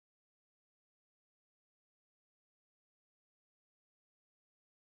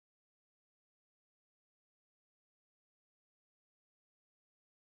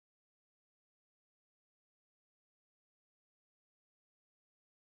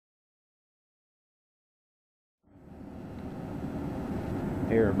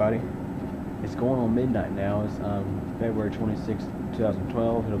Hey everybody, it's going on midnight now. It's February 26th,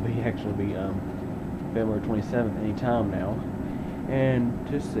 2012. It'll be February 27th anytime now. And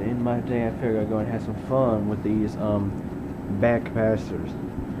just to end my day, I figured I'd go and have some fun with these bad capacitors.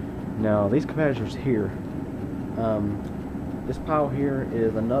 Now these capacitors here, this pile here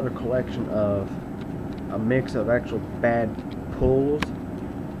is another collection of a mix of actual bad pulls,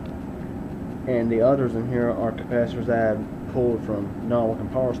 and the others in here are capacitors that I pulled from non-working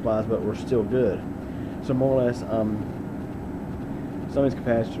power supplies but were still good. So more or less, some of these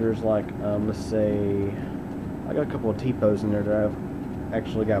capacitors, like let's say I got a couple of T-posts in there that I've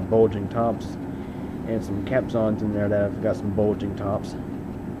actually got bulging tops, and some capsons in there that I've got some bulging tops.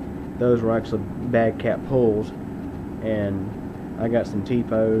 Those were actually bad cap pulls, and I got some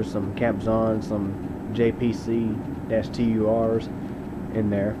T-posts, some capsons, some JPC-TURs in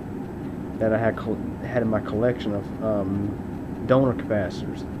there that I had in my collection of donor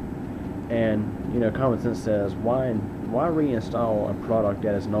capacitors. And you know, common sense says, why reinstall a product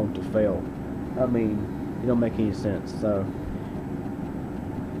that is known to fail? I mean, it don't make any sense. So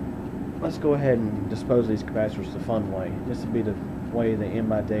let's go ahead and dispose of these capacitors the fun way. This would be the way they end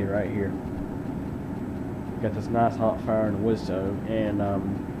my day right here. Got this nice hot fire in the wood stove, and I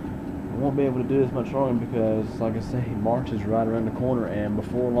won't be able to do this much longer because, like I say, March is right around the corner, and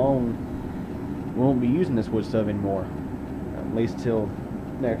before long we won't be using this wood stove anymore, at least till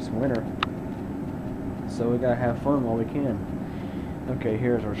next winter. So we gotta have fun while we can. Okay,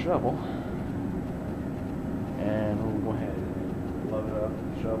 here's our shovel, and we'll go ahead and load up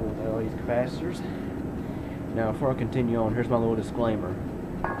the shovel with all these capacitors. Now, before I continue on, here's my little disclaimer.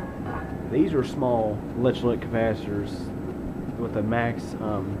 These are small electrolytic capacitors with a max,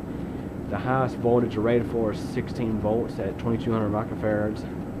 the highest voltage rated for is 16 volts at 2200 microfarads.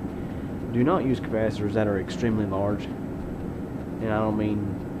 Do not use capacitors that are extremely large, and I don't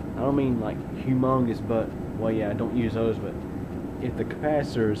mean like humongous, but well, yeah, don't use those. But if the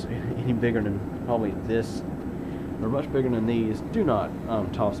capacitor is any bigger than probably this, or much bigger than these, do not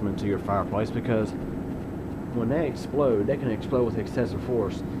toss them into your fireplace, because when they explode, they can explode with excessive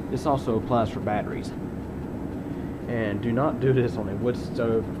force. This also applies for batteries. And do not do this on a wood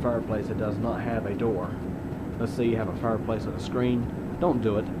stove or fireplace that does not have a door. Let's say you have a fireplace with a screen. Don't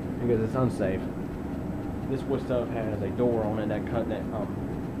do it, because it's unsafe. This wood stove has a door on it that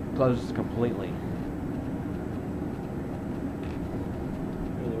closes completely.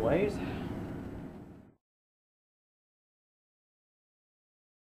 Anyways,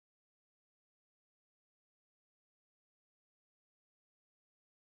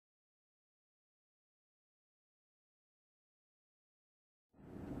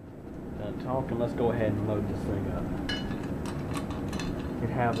 done talking. Let's go ahead and load this thing up. You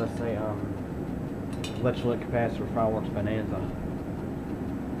have, let's say, electrolytic capacitor fireworks bonanza.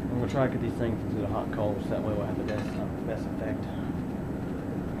 I'm gonna try to get these things into the hot coals. That way we'll have the best effect.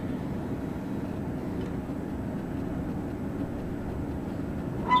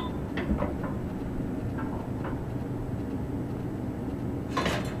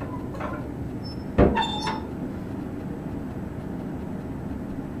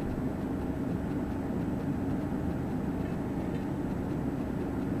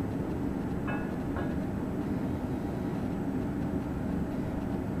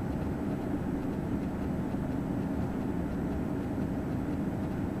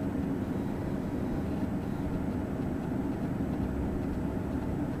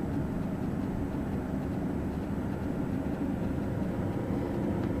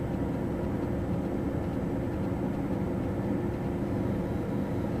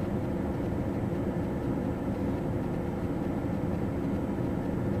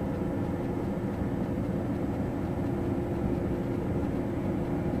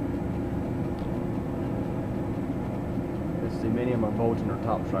 See, many of them are bulging their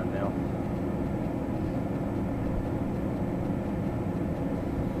tops right now.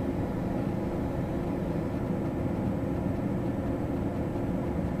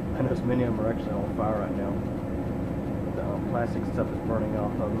 I notice many of them are actually on fire right now. The plastic stuff is burning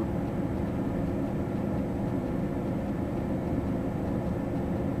off of them.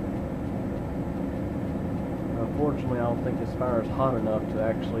 Unfortunately, I don't think this fire is hot enough to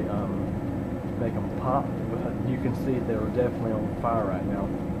actually make them pop, but you can see they were definitely on fire right now.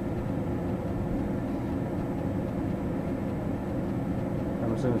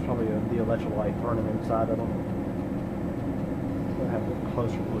 I'm assuming it's probably the electrolyte burning inside of them. We'll have a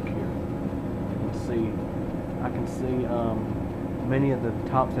closer look here. I can see many of the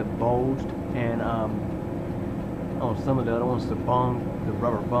tops have bulged, and on some of the other ones, the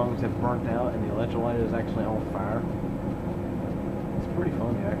rubber bungs have burnt out, and the electrolyte is actually on fire. It's pretty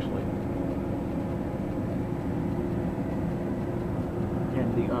funny actually. And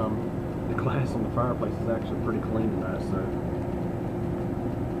the glass on the fireplace is actually pretty clean tonight, so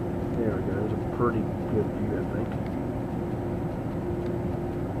there we go. There's a pretty good view, I think.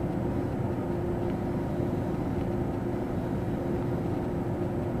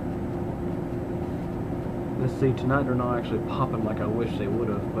 Let's see, tonight they're not actually popping like I wish they would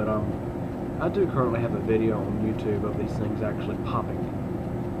have, but I do currently have a video on YouTube of these things actually popping.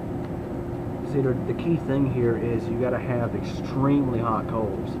 See, the key thing here is you gotta have extremely hot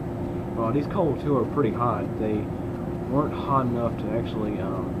coals. Well, these coals too are pretty hot. They weren't hot enough to actually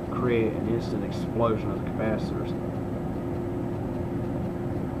create an instant explosion of the capacitors.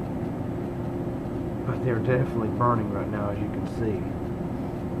 But they're definitely burning right now, as you can see.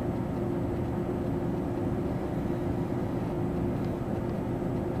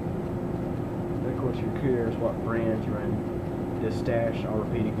 Of course, you're curious what brands you're in this stash. I'll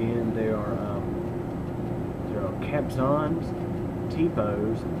repeat again. There are Capsons,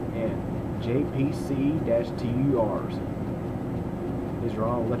 TPOs, and JPC-TURs. These are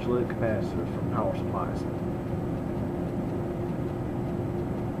all electrolytic capacitors from power supplies.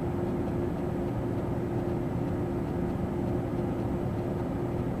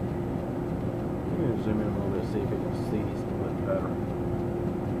 I'm going to zoom in a little bit, see if you can see these a little bit better.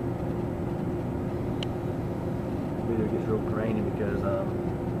 Video gets real grainy because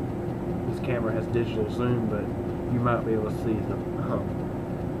this camera has digital zoom, but you might be able to see the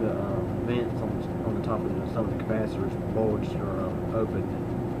vents on the top of some of the capacitors bulged or open.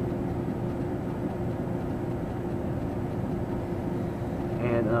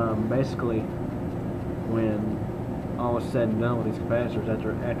 And basically, when all is said and done with these capacitors,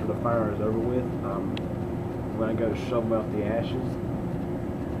 after the fire is over with, when I go to shovel out the ashes,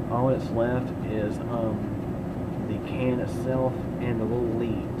 all that's left is the can itself and the little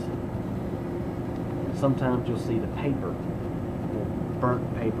leads. Sometimes you'll see the paper, well,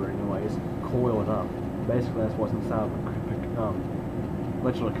 burnt paper anyways, coiling up. Basically that's what's inside of an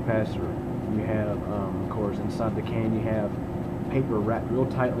electrolytic capacitor. You have, of course, inside the can you have paper wrapped real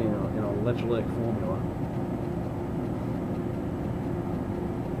tightly in an electrolytic formula.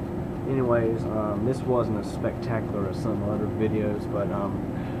 Anyways, this wasn't as spectacular as some other videos, but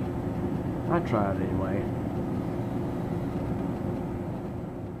I tried it anyway.